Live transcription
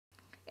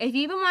If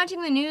you've been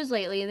watching the news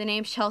lately, the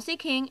names Chelsea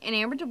King and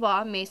Amber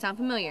Dubois may sound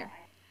familiar.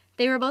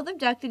 They were both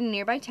abducted in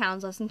nearby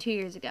towns less than 2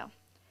 years ago.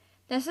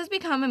 This has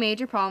become a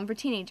major problem for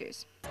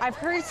teenagers. I've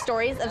heard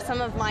stories of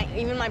some of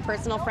even my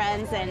personal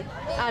friends, and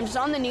just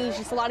on the news,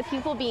 just a lot of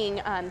people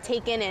being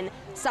taken, and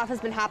stuff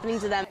has been happening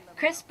to them.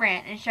 Chris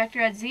Brandt,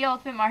 instructor at Z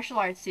Ultimate Martial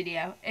Arts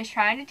Studio, is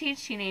trying to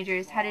teach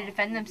teenagers how to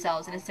defend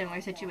themselves in a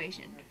similar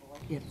situation.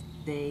 If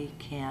they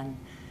can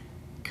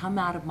come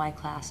out of my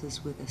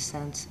classes with a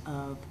sense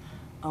of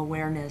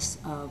awareness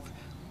of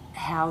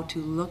how to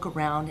look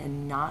around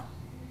and not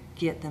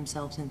get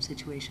themselves in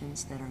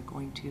situations that are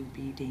going to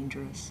be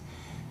dangerous,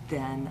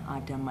 then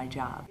I've done my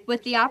job.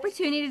 With the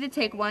opportunity to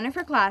take one of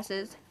her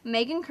classes,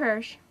 Megan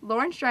Kirsch,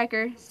 Lauren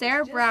Stryker,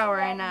 Sarah Brower,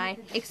 and I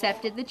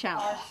accepted the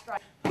challenge.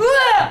 Do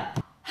it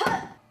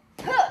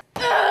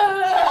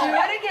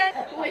again.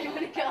 Where you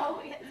want to go?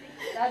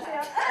 That's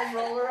it, and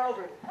roll her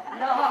over.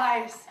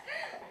 Nice.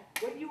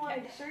 What you want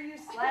to make sure you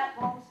slap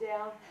palms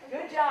down.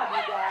 Good job,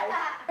 you guys.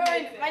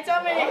 My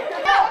tummy.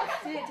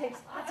 See, it takes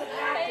lots of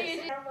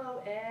practice.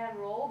 And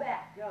roll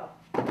back. Go.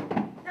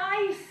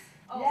 Nice.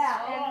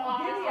 Yeah,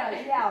 and give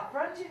me a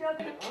front chin up.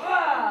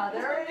 Ah,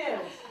 there it is.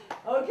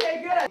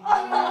 Okay, good.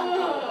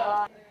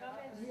 Yeah,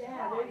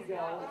 there you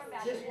go.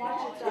 Just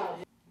watch it out.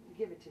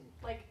 Give it to me.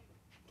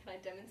 Can I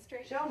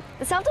demonstrate? Show me.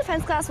 The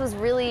self-defense class was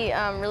really,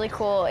 really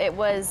cool.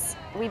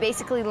 We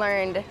basically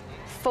learned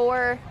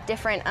 4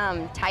 different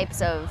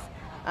types of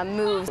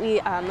moves.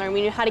 We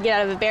knew how to get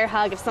out of a bear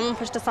hug if someone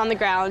pushed us on the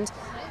ground,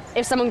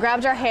 if someone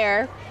grabbed our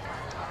hair,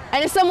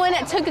 and if someone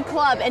took a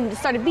club and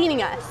started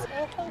beating us.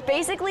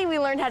 Basically, we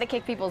learned how to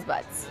kick people's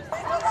butts.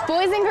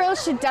 Boys and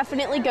girls should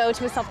definitely go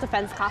to a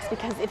self-defense class,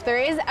 because if there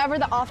is ever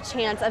the off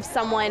chance of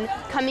someone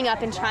coming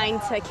up and trying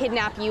to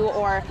kidnap you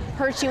or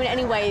hurt you in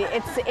any way,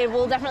 it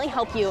will definitely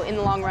help you in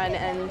the long run,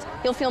 and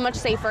you'll feel much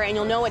safer and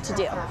you'll know what to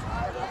do.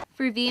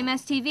 For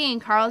VMSTV in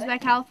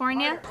Carlsbad,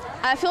 California,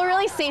 I feel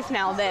really safe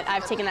now that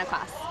I've taken that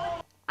class.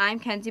 I'm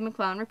Kenzie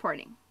McClellan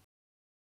reporting.